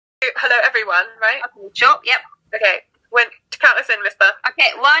hello everyone, right? Okay, sure, yep. Okay, count us in, mister.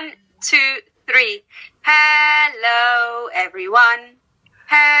 Okay, 1, 2, 3. Hello, everyone.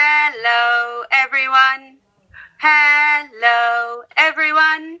 Hello, everyone. Hello,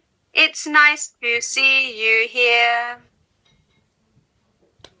 everyone. It's nice to see you here.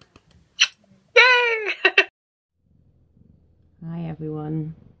 Yay! Hi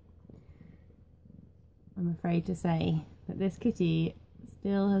everyone. I'm afraid to say that this kitty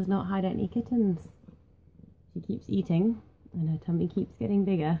still has not had any kittens. She keeps eating and her tummy keeps getting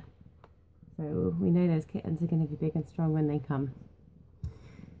bigger. So we know those kittens are going to be big and strong when they come.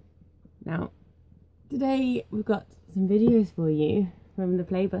 Now, today we've got some videos for you from the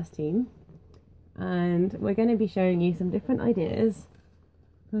Playbus team, and we're going to be showing you some different ideas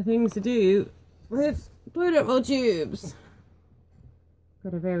for things to do with toilet roll tubes.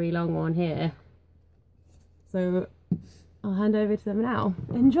 Got a very long one here, so I'll hand over to them now.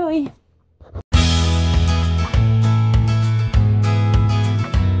 Enjoy!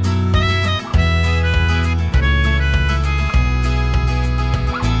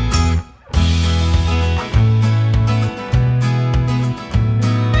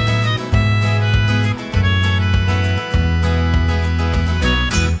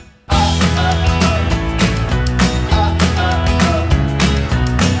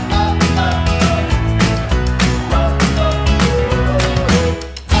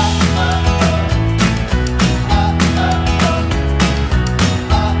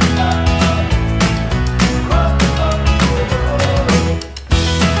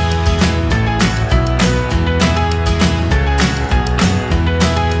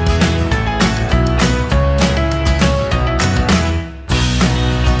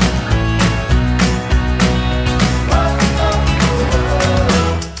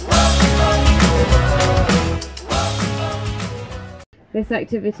 This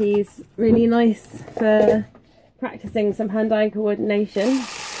activity is really nice for practicing some hand-eye coordination.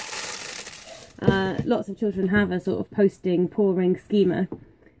 Lots of children have a sort of posting, pouring schema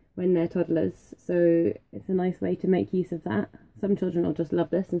when they're toddlers, so it's a nice way to make use of that. Some children will just love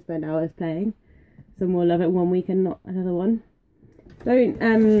this and spend hours playing. Some will love it one week and not another one.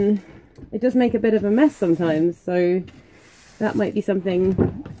 It does make a bit of a mess sometimes, so that might be something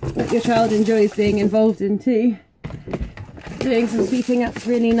that your child enjoys being involved in too. Doing some keeping up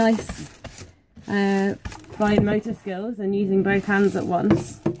really nice fine motor skills and using both hands at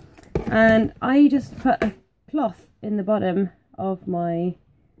once. And I just put a cloth in the bottom of my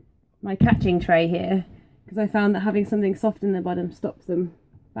catching tray here, because I found that having something soft in the bottom stops them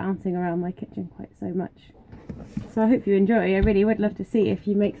bouncing around my kitchen quite so much. So I hope you enjoy. I really would love to see if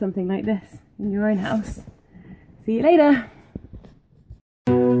you make something like this in your own house. See you later!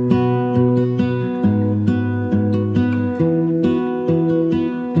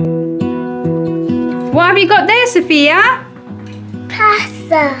 What have you got there, Sophia?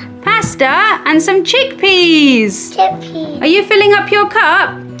 Pasta. Pasta and some chickpeas. Chickpeas. Are you filling up your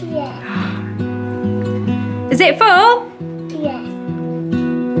cup? Yeah. Is it full? Yeah.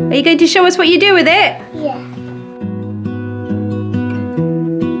 Are you going to show us what you do with it? Yeah.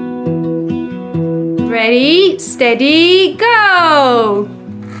 Ready, steady, go!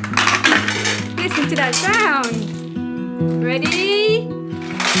 Listen to that sound. Ready?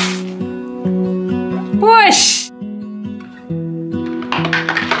 Push!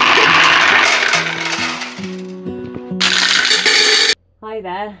 Hi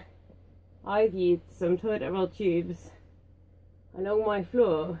there. I've used some toilet roll tubes along my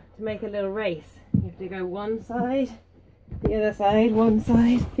floor to make a little race. You have to go one side, the other side, one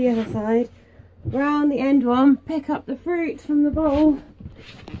side, the other side, round the end one, pick up the fruit from the bowl,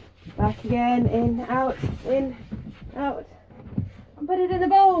 back again, in, out, and put it in the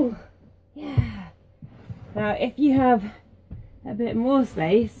bowl. Yeah. Now if you have a bit more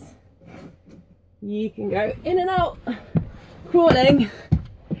space, you can go in and out, crawling.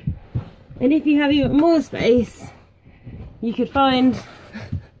 And if you have even more space, you could find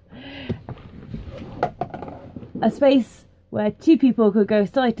a space where two people could go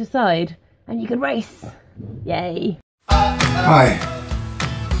side to side and you could race. Yay. Hi.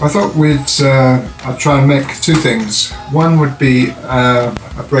 I thought I'd try and make two things. One would be a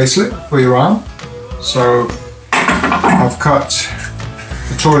bracelet for your arm. So I've cut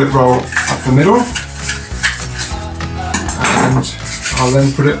the toilet roll up the middle, and I'll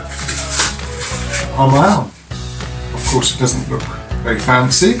then put it on my arm. Of course it doesn't look very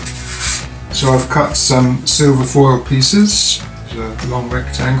fancy, so I've cut some silver foil pieces. There's a long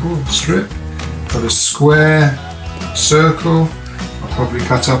rectangle strip, got a square, circle. I'll probably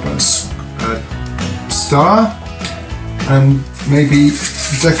cut up a star, and maybe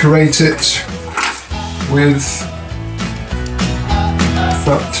decorate it with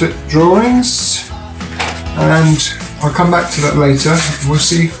felt tip drawings, and I'll come back to that later and we'll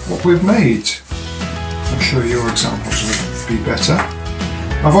see what we've made. I'm sure your examples will be better.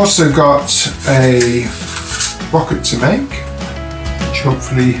 I've also got a rocket to make, which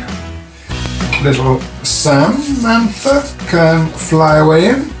hopefully little Samantha can fly away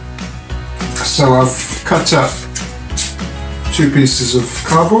in. So I've cut up 2 pieces of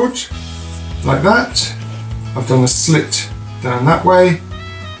cardboard like that. I've done a slit down that way,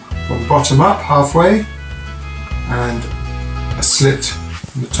 from the bottom up halfway, and a slit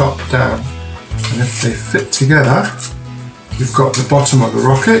from the top down. And if they fit together, you've got the bottom of the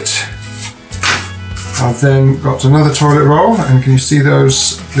rocket. I've then got another toilet roll, and can you see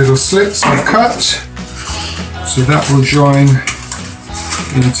those little slits I've cut? So that will join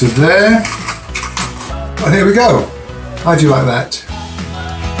into there. And here we go. How do you like that?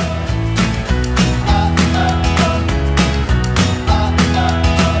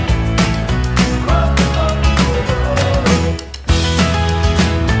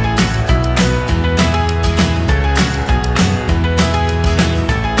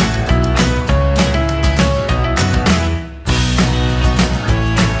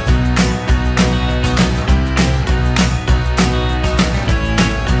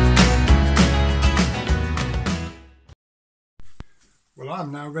 Well,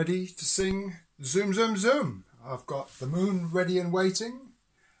 I'm now ready to sing Zoom Zoom Zoom. I've got the moon ready and waiting.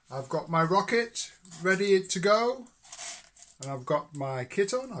 I've got my rocket ready to go. And I've got my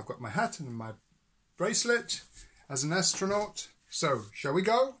kit on. I've got my hat and my bracelet as an astronaut. So, shall we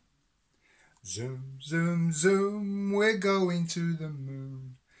go? Zoom Zoom Zoom, we're going to the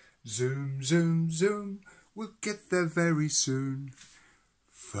moon. Zoom Zoom Zoom, we'll get there very soon.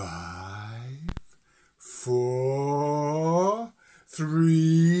 5, 4,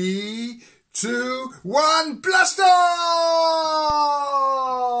 3, 2, 1, blast off!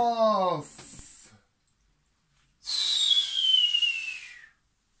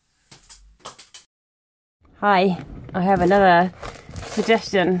 Hi, I have another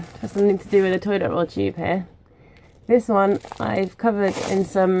suggestion for something to do with a toilet roll tube here. This one I've covered in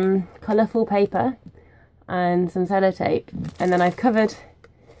some colourful paper and some sellotape, and then I've covered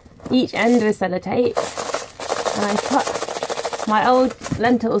each end with sellotape, and I've put my old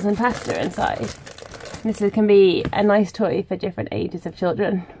lentils and pasta inside. This can be a nice toy for different ages of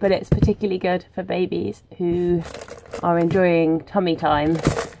children, but it's particularly good for babies who are enjoying tummy time,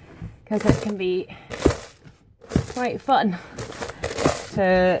 because it can be quite fun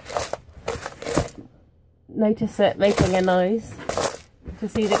to notice it making a noise, to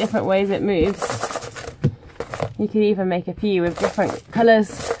see the different ways it moves. You could even make a few with different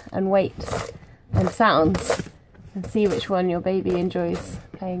colours and weights and sounds, and see which one your baby enjoys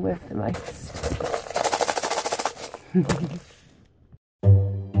playing with the most.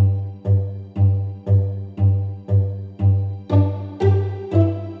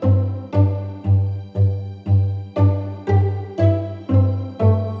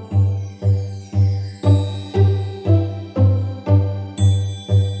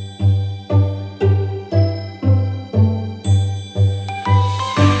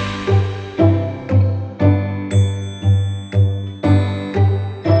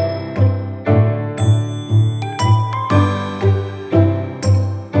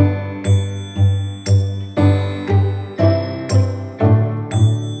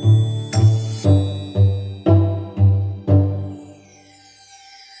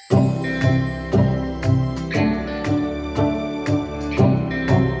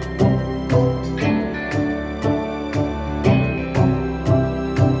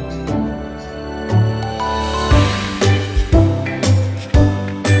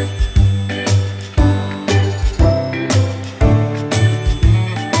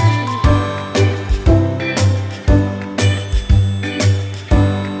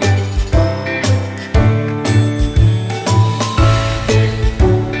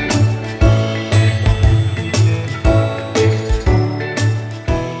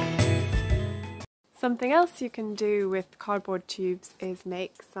 Something else you can do with cardboard tubes is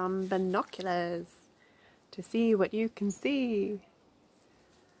make some binoculars to see what you can see.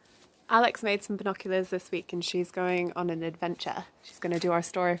 Alex made some binoculars this week and she's going on an adventure. She's going to do our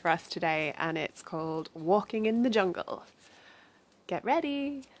story for us today, and it's called Walking in the Jungle. Get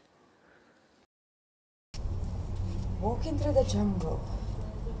ready! Walking through the jungle.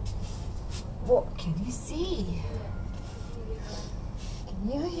 What can you see?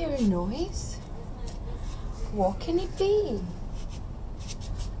 Can you hear a noise? What can it be?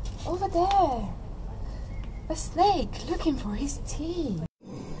 Over there. A snake looking for his teeth.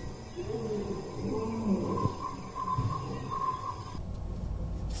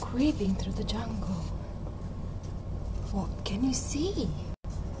 Weaving through the jungle. What can you see?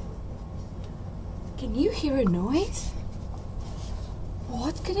 Can you hear a noise?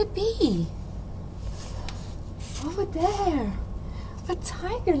 What could it be? Over there, a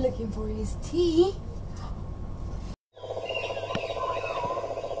tiger looking for his tea.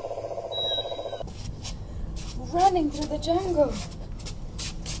 Running through the jungle.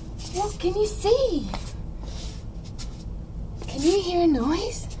 What can you see? Can you hear a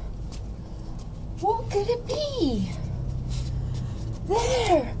noise? What could it be?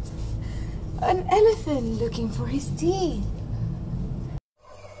 There! An elephant looking for his tea.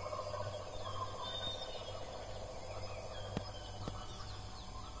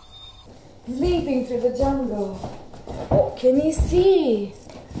 Leaping through the jungle. What can you see?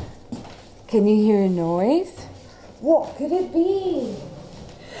 Can you hear a noise? What could it be?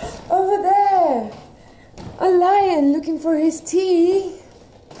 Over there! A lion looking for his tea.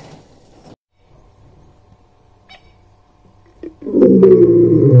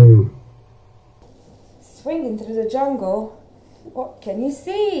 Swinging through the jungle. What can you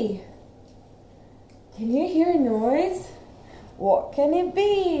see? Can you hear a noise? What can it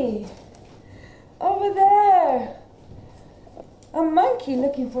be? Over there! A monkey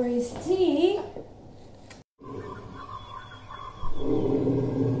looking for his tea.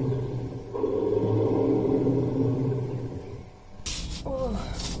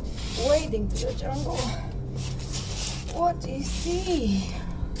 Wading through the jungle. What do you see?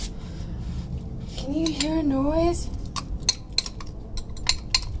 Can you hear a noise?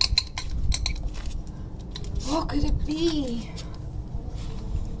 What could it be?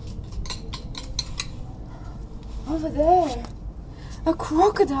 Over there, a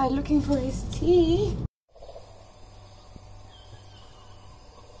crocodile looking for his tea.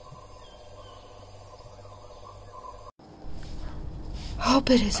 Hope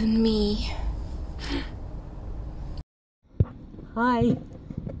it isn't me. Hi,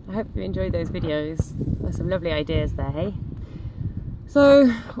 I hope you enjoyed those videos. There's some lovely ideas there, hey? So,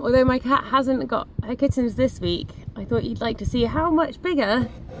 although my cat hasn't got her kittens this week, I thought you'd like to see how much bigger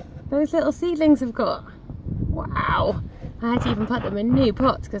those little seedlings have got. Wow! I had to even put them in new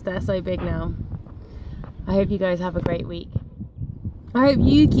pots because they're so big now. I hope you guys have a great week. I hope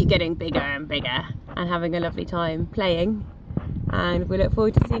you keep getting bigger and bigger and having a lovely time playing. And we look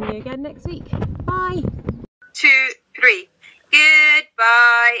forward to seeing you again next week. Bye! 2, 3.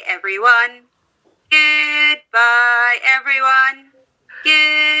 Goodbye, everyone. Goodbye, everyone.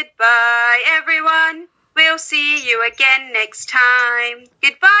 Goodbye, everyone. We'll see you again next time.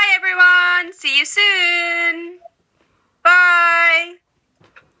 Goodbye, everyone. See you soon. Bye.